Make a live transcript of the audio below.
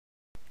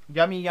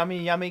Yummy,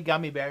 yummy, yummy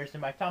gummy bears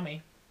in my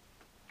tummy.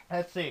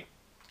 Let's see.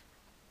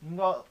 You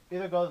can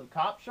either go to the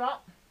cop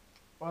shop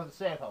or the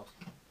safe house.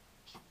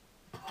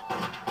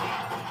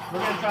 We're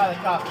gonna try the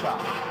cop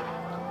shop.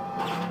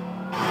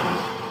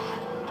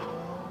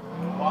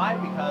 Why?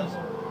 Because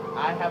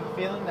I have a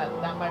feeling that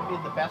that might be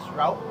the best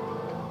route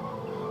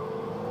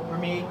for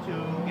me to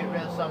get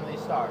rid of some of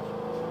these stars.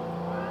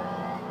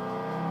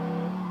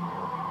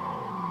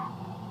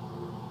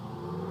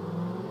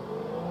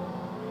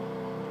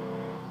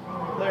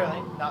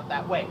 Clearly, not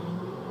that way.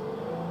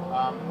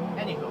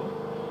 Anywho.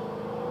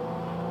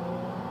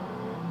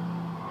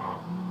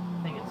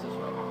 I think it's this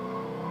way.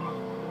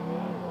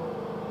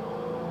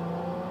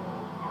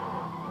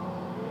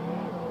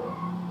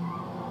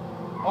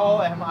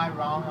 Oh, am I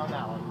wrong on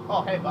that one?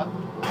 Oh, hey, bud.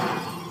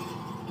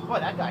 Boy,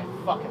 that guy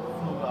fucking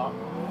flew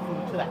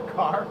to that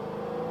car.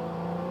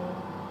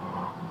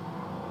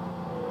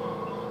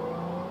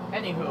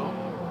 Anywho,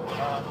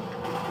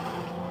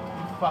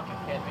 you fucking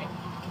kidding me?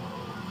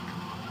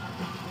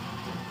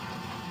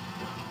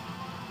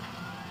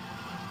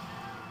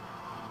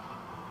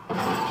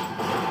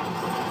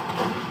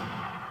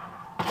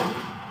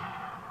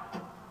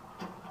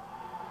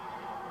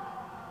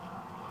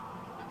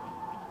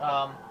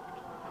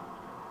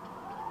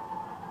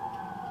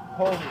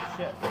 Holy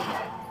shit.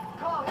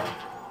 Call him.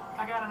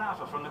 I got an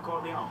offer from the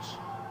Corleones.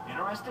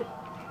 Interested?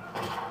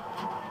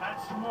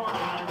 That's more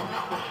than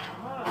enough.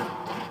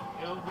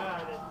 You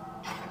got it.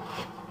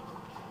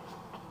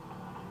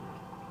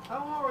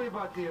 Don't worry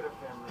about the other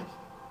families.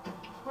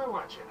 We're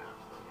watching out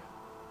for you.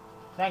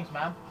 Thanks,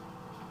 man.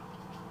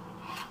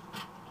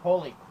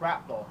 Holy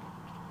crap, though.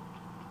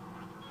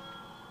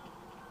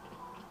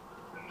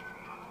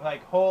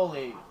 Like,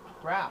 holy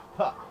crap.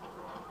 Huh.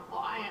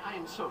 Well, I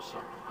am so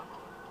sorry.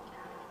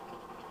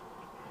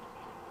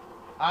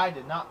 I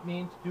did not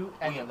mean to do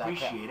any of that. We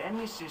appreciate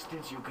any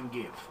assistance you can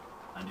give.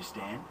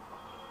 Understand?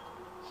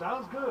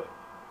 Sounds good.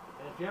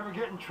 And if you ever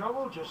get in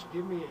trouble, just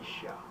give me a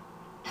shout.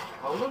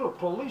 A little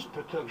police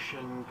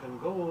protection can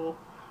go.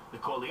 The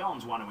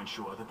Corleones want to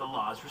ensure that the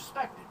law is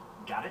respected.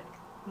 Got it?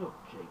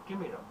 Okay, give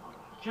me the money.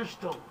 Just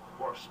don't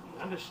force me,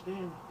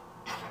 understand?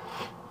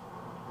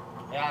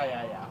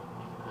 Yeah.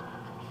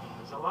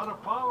 There's a lot of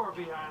power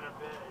behind a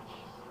badge.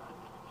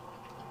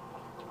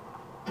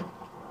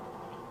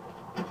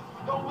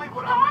 Don't leave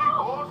without me,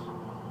 boss.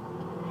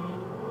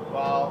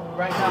 Well,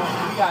 right now,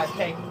 we gotta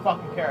take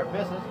fucking care of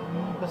business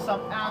because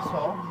some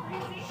asshole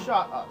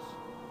shot us.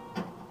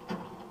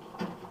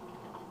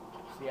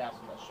 It's the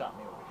asshole that shot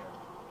me over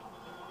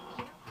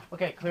here.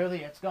 Okay,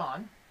 clearly it's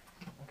gone.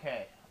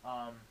 Okay,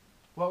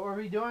 what were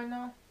we doing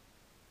now?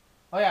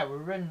 Oh yeah,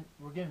 we're getting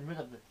rid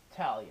of the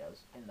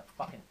Italias in the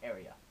fucking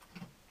area.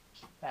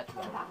 That's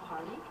right. That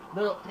party?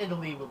 Little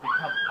Italy will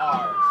become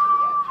ours again.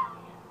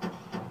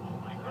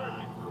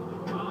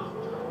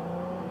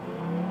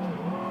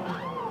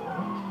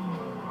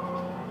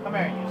 Come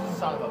here, you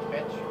son of a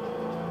bitch.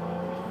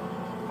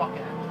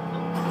 Fucking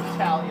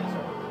Italians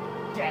are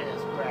dead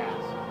as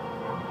grass.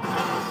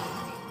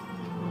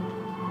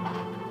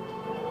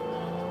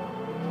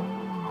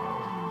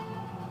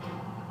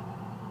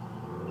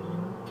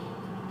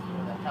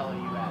 Where the hell are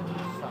you at, you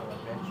son of a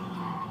bitch?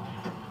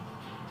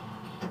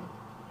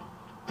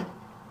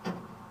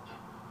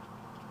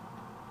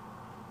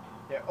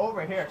 They're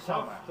over here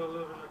somewhere. Tough to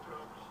live in a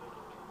crop city.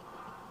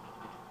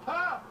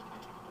 Ha!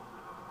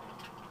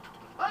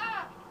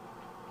 Ha!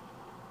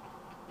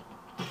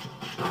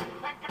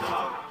 Back it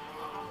up.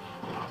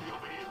 I'll be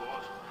over here,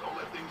 boss. Don't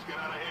let things get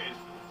out of hand.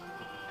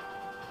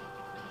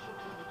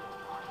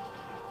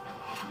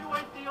 You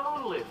ain't the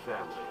only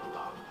family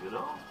alive, you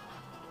know?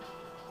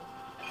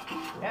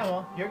 Yeah,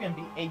 well, you're gonna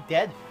be a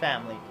dead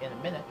family in a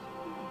minute.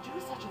 Do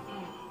such a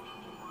thing.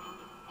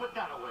 Put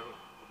that away.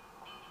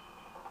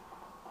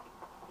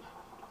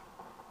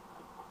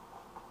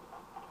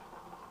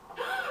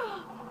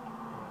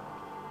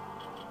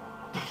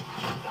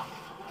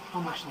 How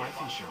much life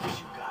insurance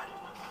you got?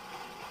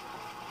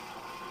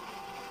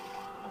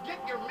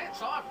 Get your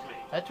mitts off me.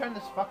 I turned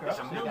this fucker There's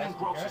up a so you million guys can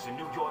hear grocers it. in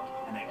New York,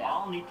 and they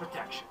all need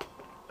protection.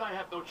 I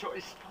have no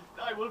choice.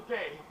 I will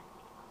pay.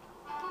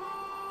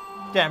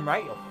 Damn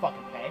right you'll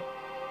fucking pay.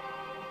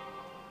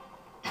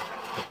 I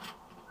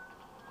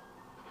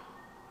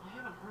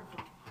haven't heard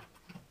from...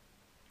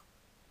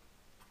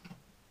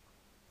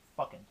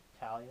 Fucking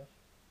Italians.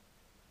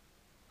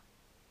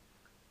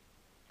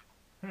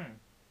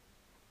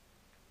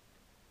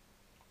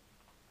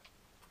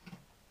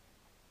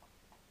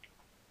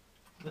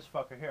 This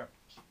fucker here.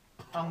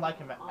 I don't like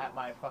him at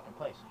my fucking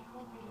place.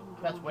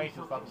 That's way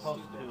too fucking close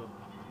to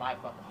my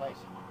fucking place.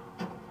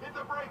 Hit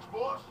the brakes,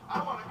 boss.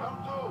 I want to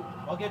come too.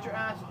 Well, get your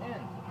ass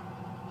in.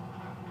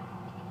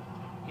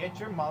 Get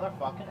your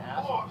motherfucking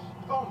ass. Boss,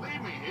 don't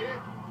leave me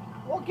here.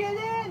 Well, get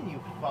in,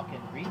 you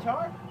fucking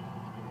retard.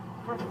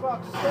 For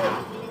fuck's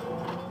sake.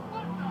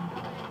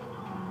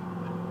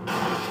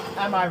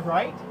 Am I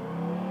right?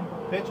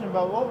 Bitching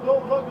about, well,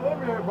 don't fucking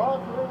live here,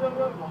 boss.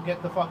 Well,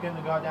 get the fuck in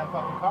the goddamn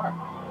fucking car.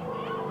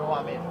 You don't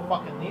want me to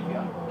fucking leave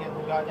you. Get in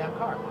the goddamn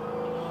car.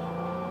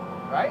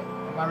 Right?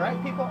 Am I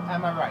right, people?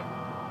 Am I right?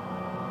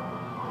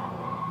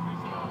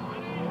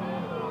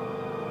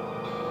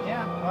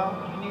 Yeah, well,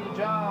 you need a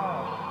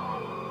job.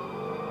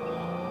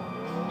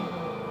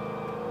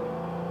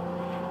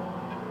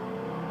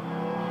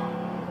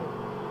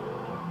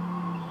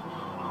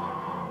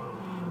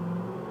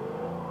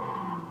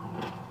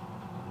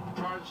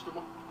 Charge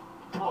tomorrow.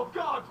 Oh,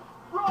 God!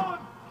 Run!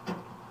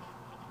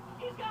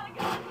 He's got a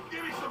gun.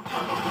 Give me some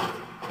cover.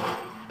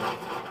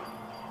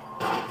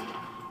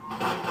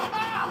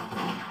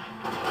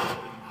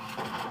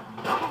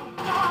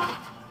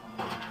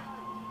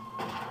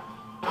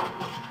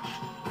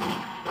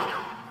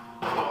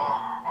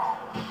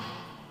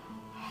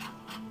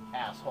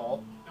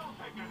 Asshole. Don't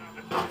take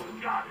another.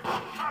 Got it.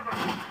 Cover.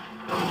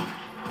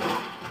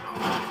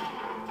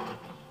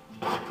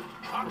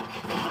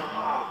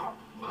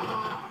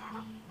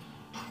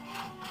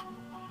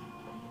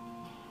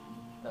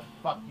 The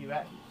fuck you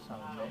at, you son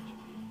of a bitch?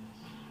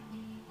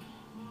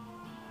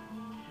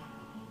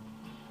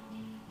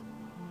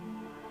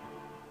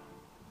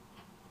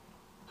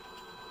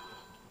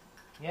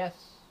 Yes.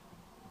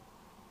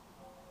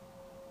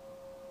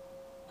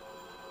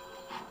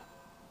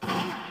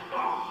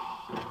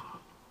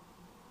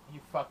 You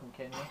fucking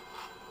kidding me?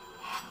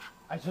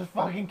 I just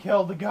fucking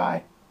killed the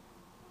guy.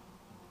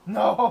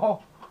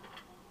 No.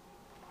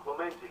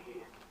 Clemente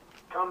here.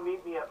 Come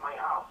meet me at my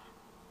house.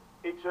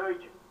 It's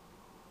urgent.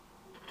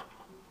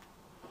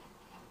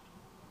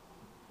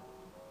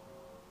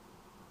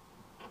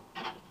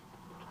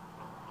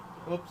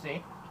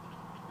 Oopsie.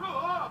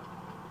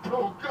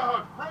 Oh,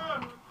 God,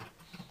 run!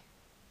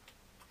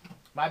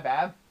 My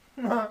bad.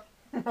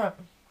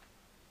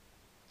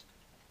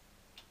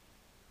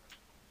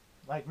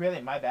 Like,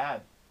 really, my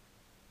bad.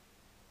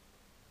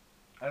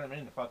 I didn't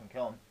mean to fucking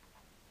kill him.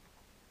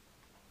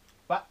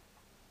 But,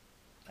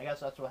 I guess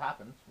that's what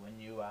happens when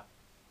you,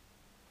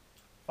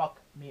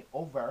 fuck me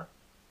over.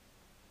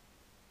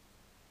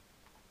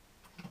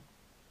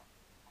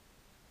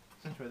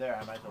 Since we're there,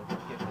 I might as well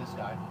get this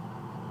guy.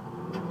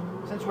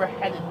 Since we're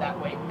headed that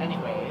way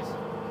anyways.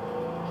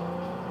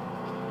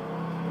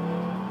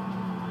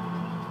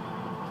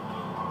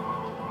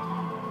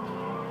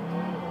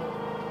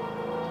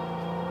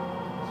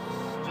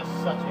 It's just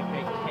such a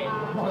big pain in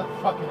the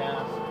motherfucking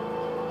ass.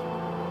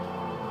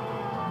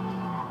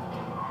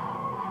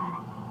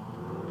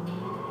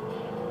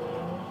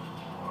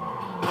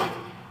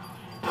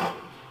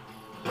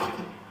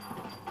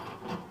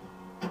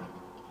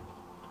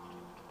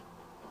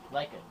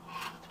 Like a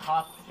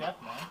top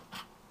chef, man.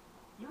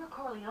 You're a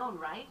Corleone,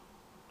 right?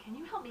 Can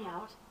you help me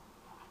out?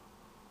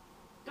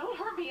 Don't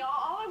hurt me.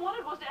 All I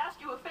wanted was to ask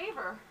you a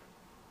favor.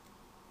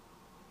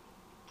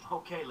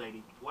 Okay,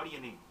 lady, what do you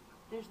need?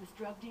 There's this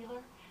drug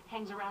dealer,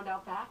 hangs around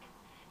out back.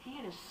 He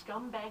and his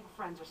scumbag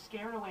friends are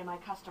scaring away my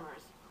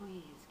customers.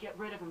 Please, get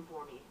rid of him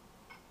for me.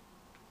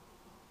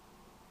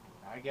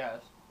 I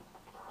guess.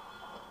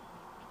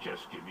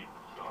 Just give me.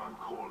 Don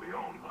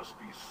Corleone must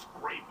be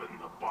scraping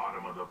the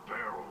bottom of the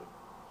barrel.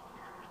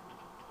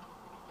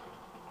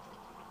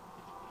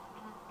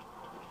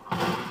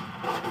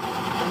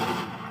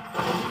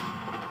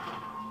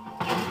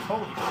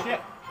 Holy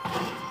shit.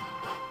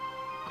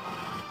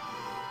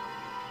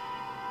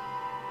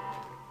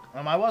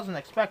 I wasn't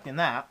expecting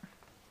that.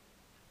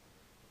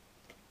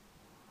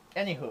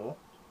 Anywho,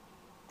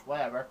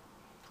 whatever.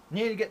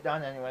 Need to get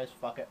done anyways,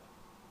 fuck it.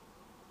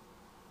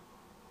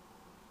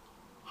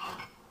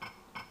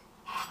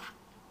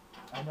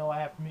 I know I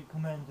have to meet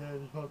Clemente at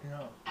his fucking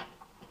house.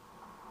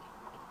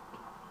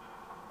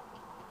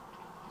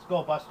 Let's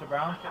go, Buster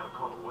Brown. I gotta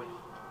call the wife.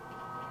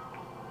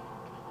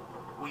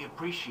 We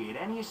appreciate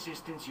any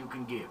assistance you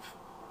can give.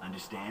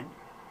 Understand?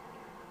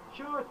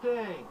 Sure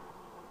thing.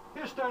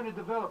 You're starting to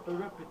develop a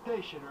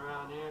reputation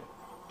around here.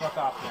 Fuck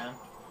off, man.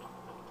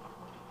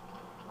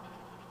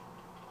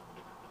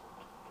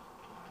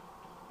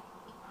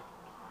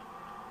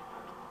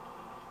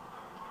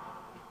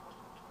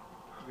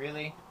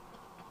 Really?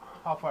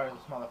 How far is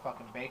this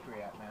motherfucking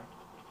bakery at, man?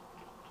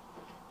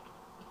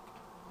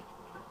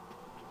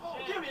 Oh,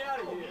 get me out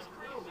of here!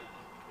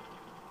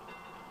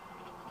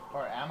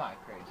 Or am I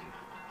crazy?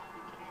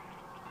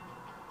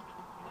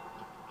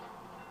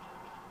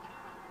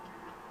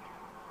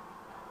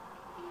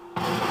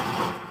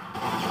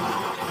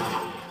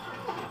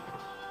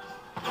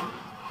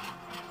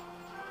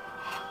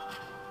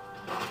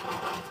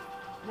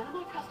 None of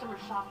my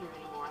customers shop here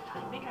anymore,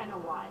 and I think I know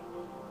why.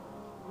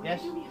 Will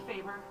Yes. you do me a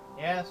favor?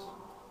 Yes.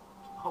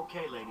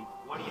 Okay, lady,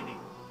 what do you need?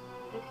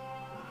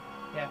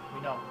 Yeah,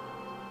 we know.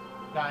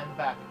 Guy in the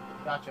back.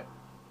 Gotcha.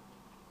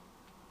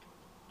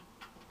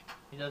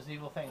 He does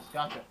evil things.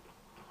 Gotcha.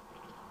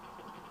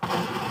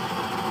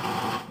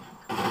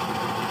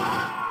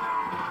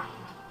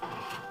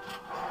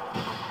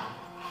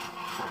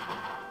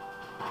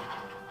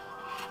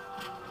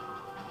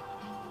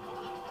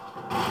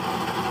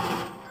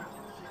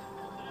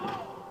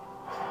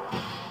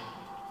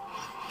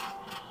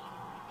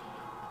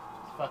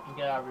 Let's fucking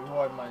get our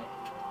reward money.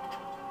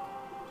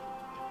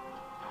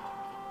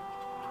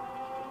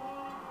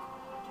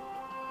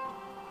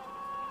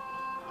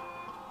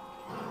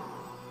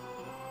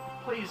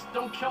 Please,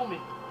 don't kill me.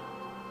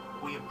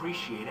 We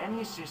appreciate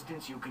any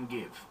assistance you can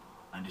give.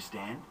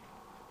 Understand?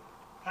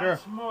 Sure.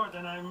 That's more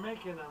than I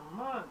make in a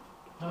month.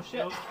 No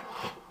shit.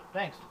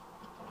 Thanks.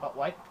 Butt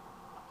wipe.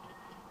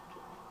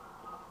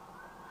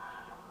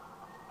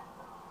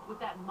 With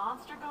that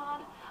monster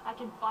gone, I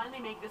can finally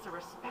make this a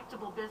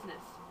respectable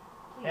business.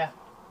 Please, Yeah.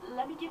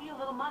 let me give you a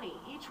little money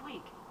each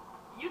week.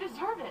 You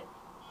deserve it.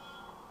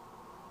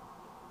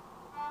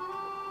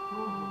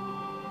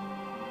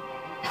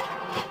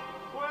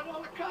 Where'd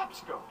all the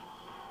cops go?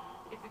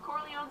 If the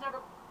Corleones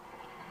ever...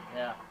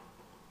 Yeah.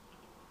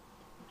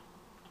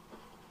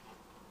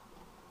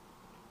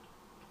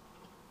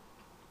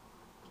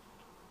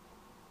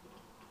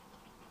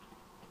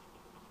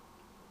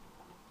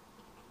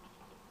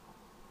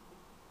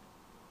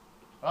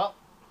 Well,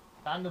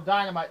 time to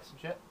dynamite some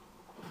shit.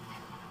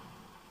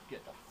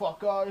 Get the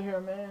fuck out of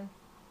here, man.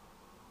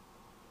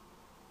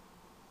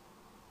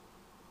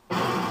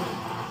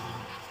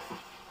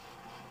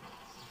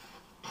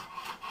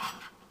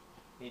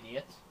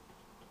 Idiots.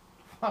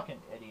 Fucking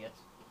idiots.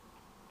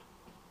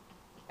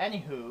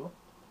 Anywho,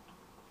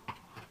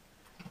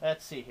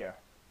 let's see here.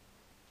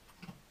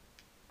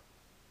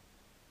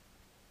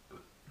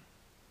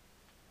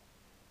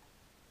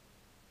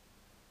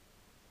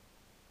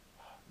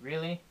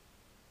 Really?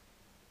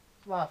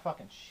 There's a lot of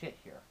fucking shit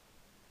here.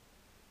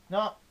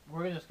 No,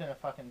 we're just gonna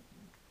fucking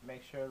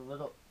make sure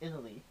Little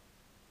Italy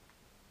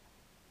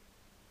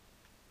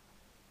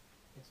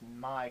is in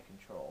my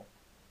control.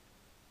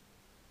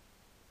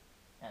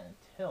 And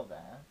until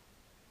then,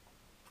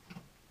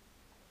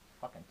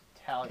 fucking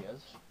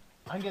Tatalias.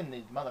 I'm getting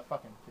these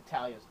motherfucking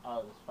Tatalias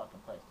out of this fucking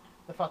place.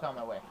 The fuck out of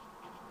my way.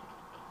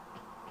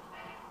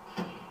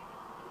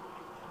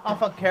 I don't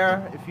fucking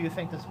care if you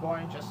think this is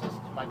boring. Just listen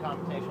to my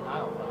conversation. I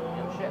don't fucking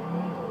give a shit.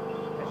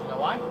 Because you know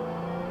why?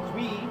 Because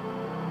we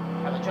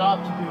have a job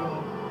to do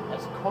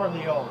as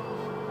Corleones.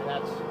 And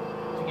that's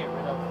to get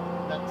rid of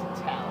the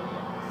Tatalians.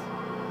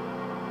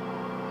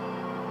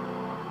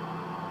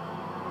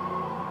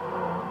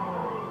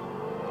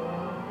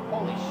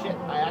 Holy shit,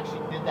 I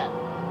actually did that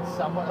in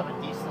somewhat of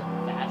a decent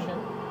fashion.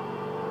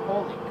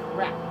 Holy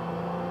crap.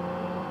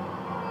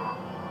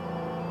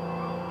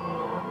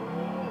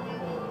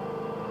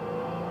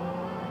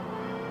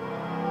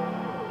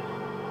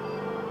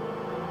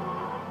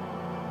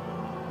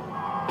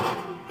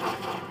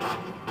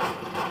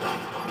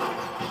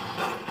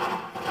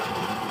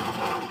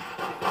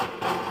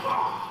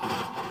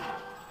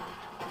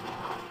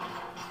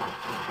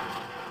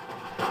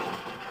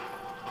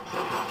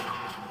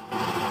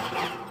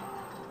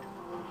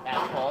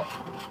 Asshole.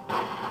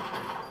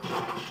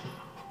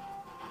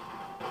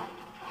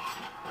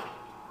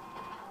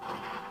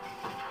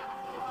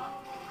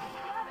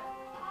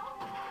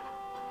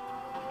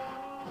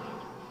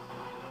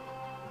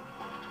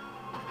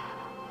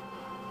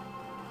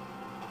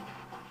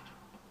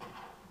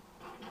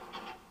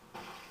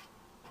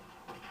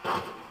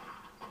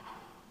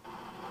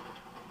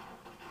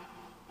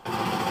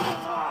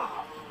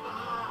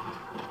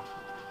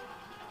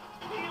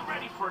 Are you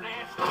ready for an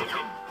ass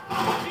kicking?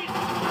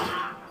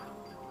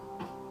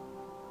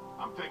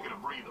 I'm taking a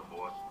breather,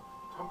 boss.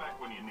 Come back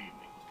when you need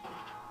me.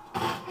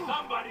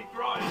 Somebody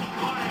draw his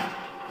fire!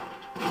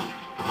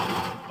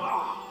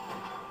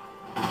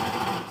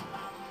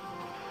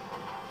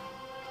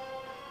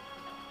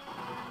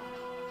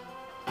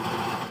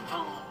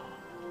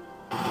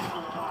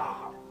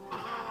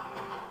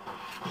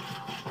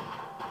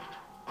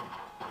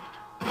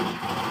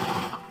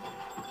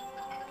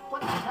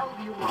 What the hell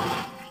do you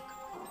want?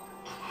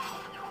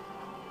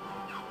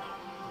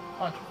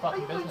 Bunch of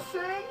fucking business.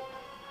 insane?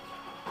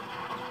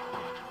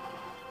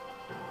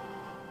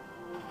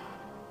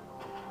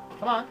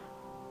 Come on.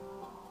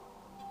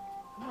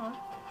 Come on.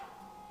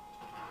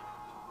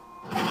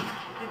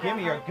 Give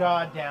me your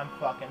goddamn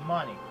fucking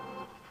money.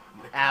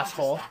 The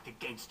Asshole. cards are stacked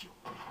against you.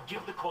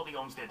 Give the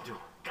Corleones their due.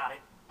 Got it?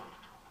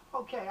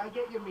 Okay, I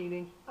get your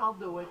meaning. I'll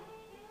do it.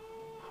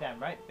 Damn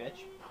right, bitch.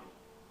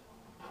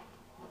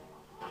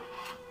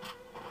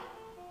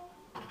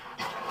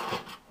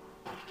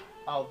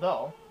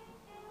 Although,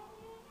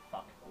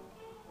 fuck.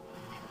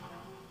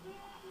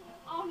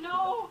 Oh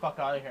no! Fuck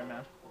out of here,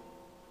 man.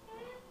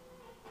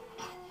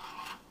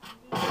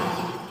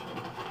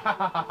 Ha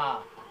ha ha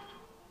ha.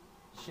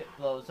 Shit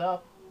blows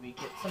up, we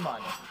get some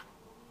money.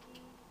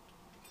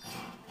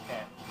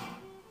 Okay.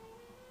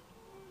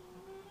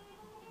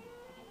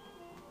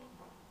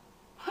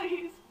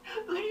 Please,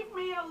 leave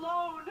me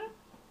alone.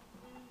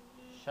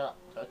 Shut up,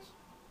 Toots.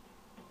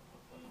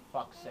 For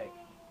fuck's sake.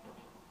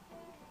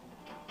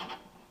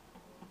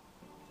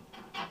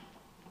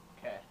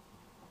 Okay.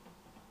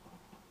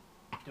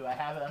 Do I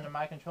have it under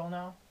my control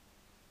now?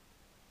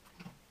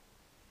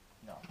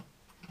 No.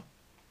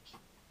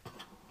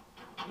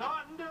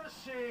 Nothing to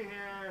see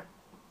here.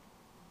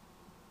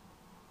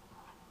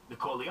 The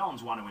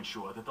Corleones want to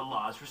ensure that the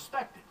law is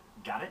respected.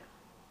 Got it?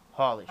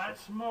 Holy shit.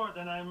 That's more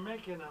than I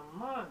make in a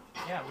month.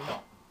 Yeah, we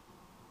know.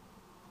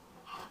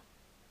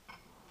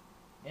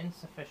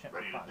 Insufficient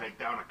Ready to funds. take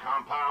down a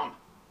compound?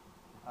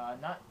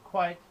 Not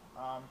quite.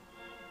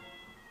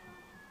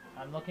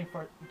 I'm looking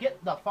for...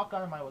 Get the fuck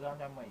out of my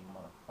goddamn way, you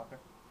motherfucker.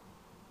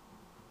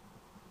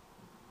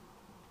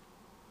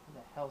 Who the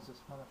hell's this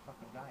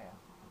motherfucking guy at?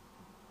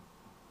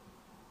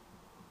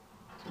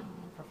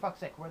 For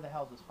fuck's sake, where the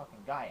hell's this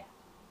fucking guy at?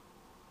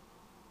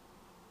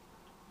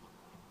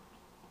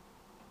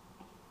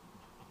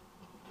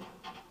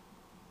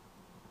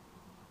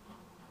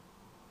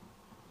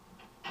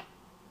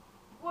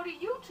 What do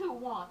you two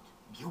want?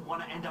 You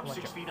want to end up I want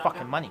 6 your feet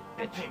fucking under? money,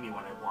 Then bitch. pay me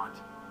what I want.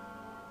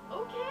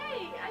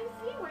 Okay, I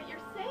see what you're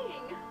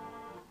saying.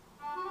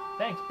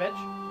 Thanks, bitch.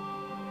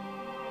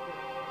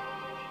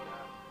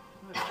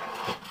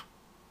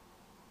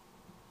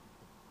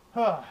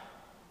 Huh.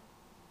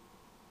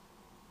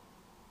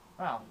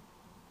 Well,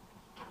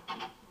 I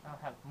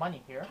don't have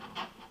money here.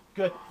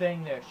 Good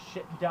thing there's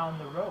shit down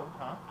the road,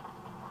 huh?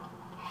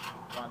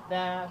 Want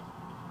that.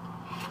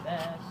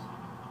 This.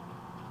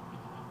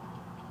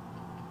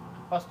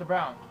 Buster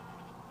Brown.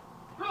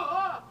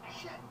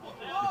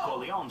 The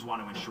Corleones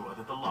want to ensure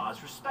that the law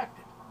is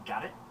respected.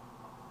 Got it?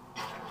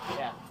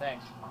 Yeah,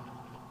 thanks.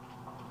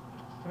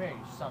 Come here,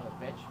 you son of a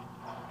bitch.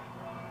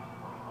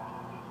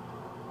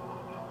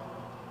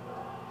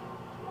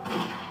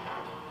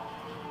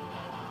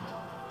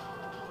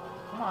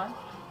 Come on.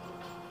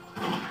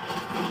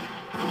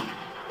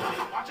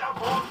 Watch out,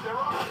 boys. They're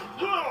on.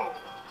 No!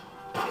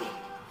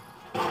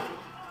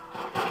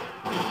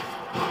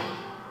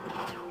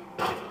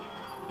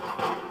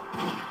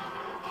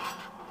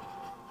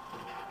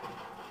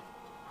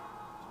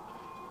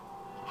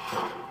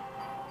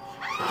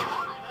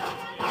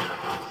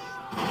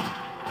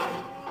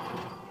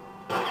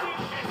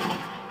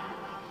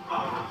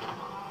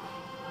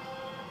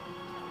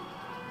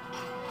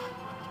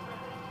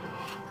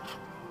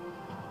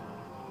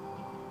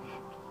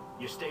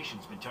 Your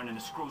station's been turning the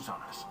screws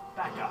on us.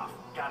 Back off.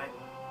 Got it?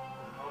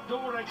 I'll do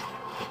what I can.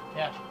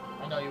 Yeah,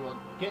 I know you will.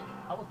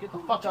 I will get the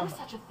Who fuck would out do of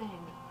such a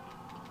thing?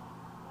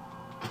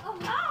 Oh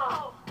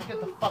no! get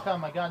the fuck out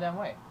of my goddamn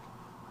way.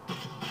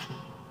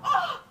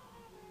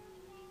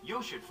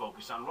 You should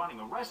focus on running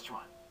a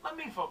restaurant. Let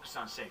me focus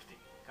on safety.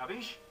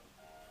 Capiche?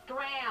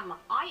 Graham,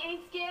 I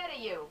ain't scared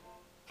of you.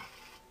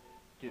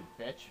 Dude,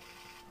 bitch.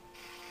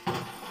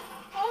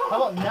 Oh, How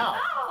about now?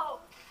 No!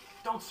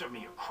 Don't serve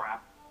me your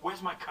crap.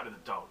 Where's my cut of the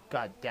dough?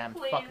 Goddamn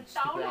Please fucking don't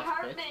stupid ass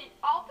hurt bitch. me.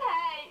 I'll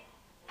pay.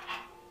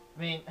 I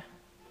mean,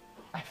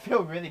 I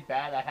feel really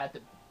bad I had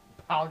to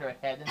pound her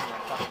head into the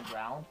fucking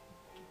ground.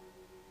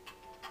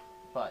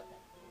 But...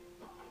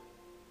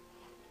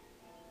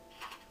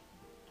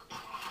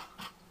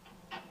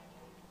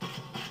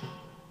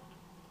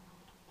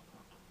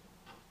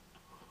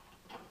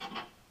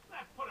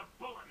 Let's put a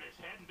bullet in his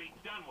head and be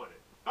done with it.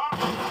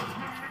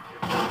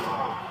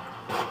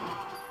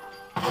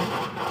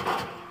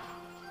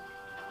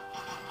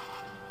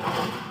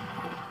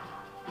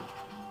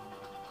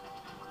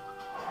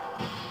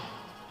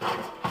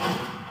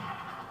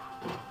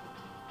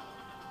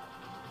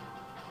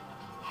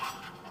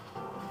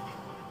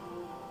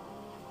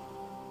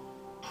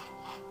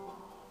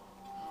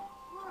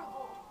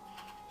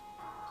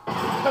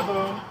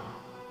 Kaboom!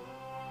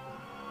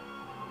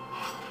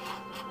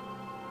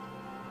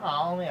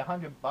 Oh, only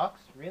 $100?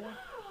 Really?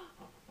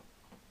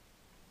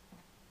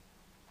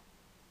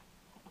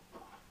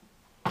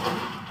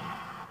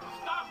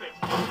 Stop it!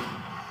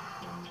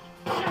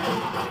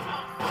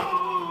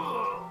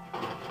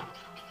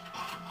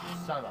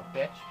 Son of a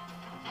bitch.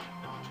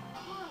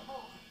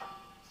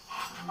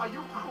 Are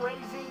you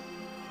crazy?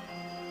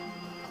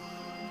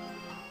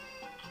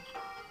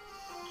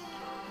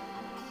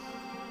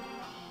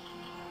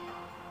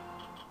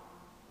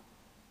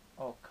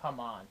 Oh, come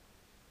on.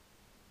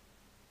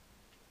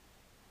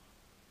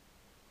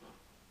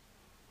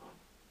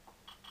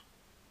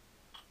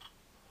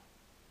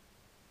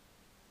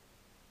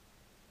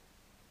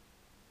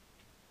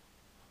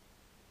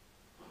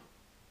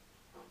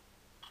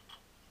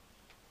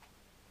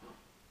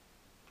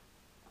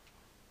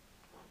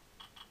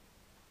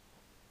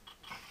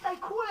 Hey,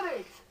 quit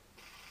it!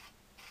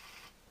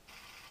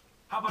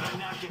 How about I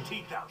knock your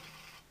teeth out?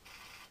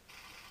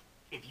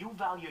 If you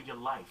value your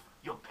life,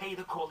 you'll pay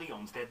the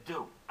Corleones their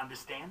due.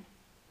 Understand?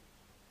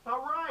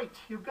 All right,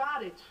 you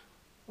got it.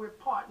 We're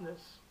partners.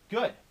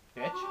 Good,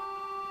 bitch.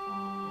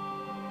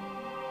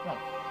 Don't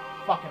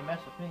fucking mess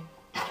with me.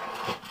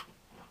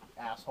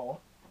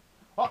 Asshole.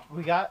 Oh,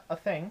 we got a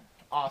thing.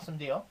 Awesome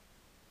deal.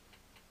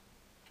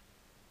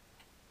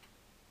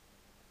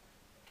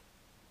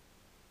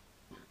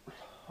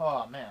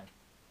 Oh, man.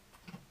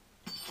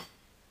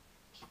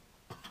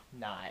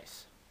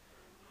 Nice.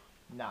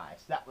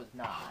 Nice. That was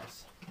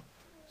nice.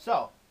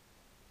 So,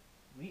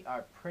 we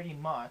are pretty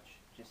much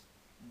just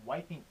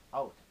wiping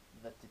out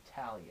the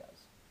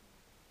Tatalias.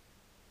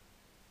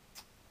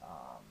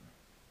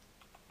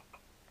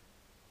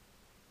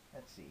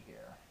 Let's see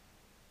here.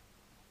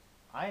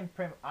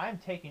 I'm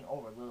taking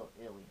over Little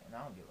Italy, and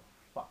I don't give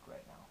a fuck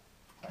right now,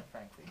 quite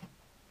frankly.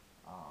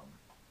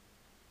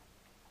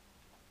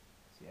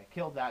 See, I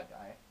killed that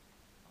guy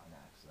on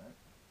accident.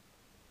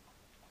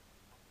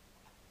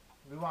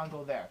 We want to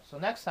go there. So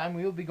next time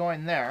we will be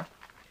going there,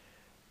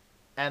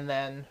 and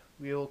then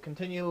we will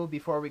continue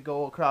before we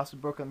go across the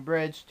Brooklyn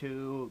Bridge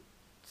to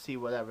see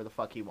whatever the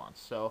fuck he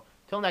wants. So,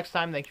 till next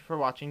time, thank you for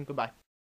watching. Goodbye.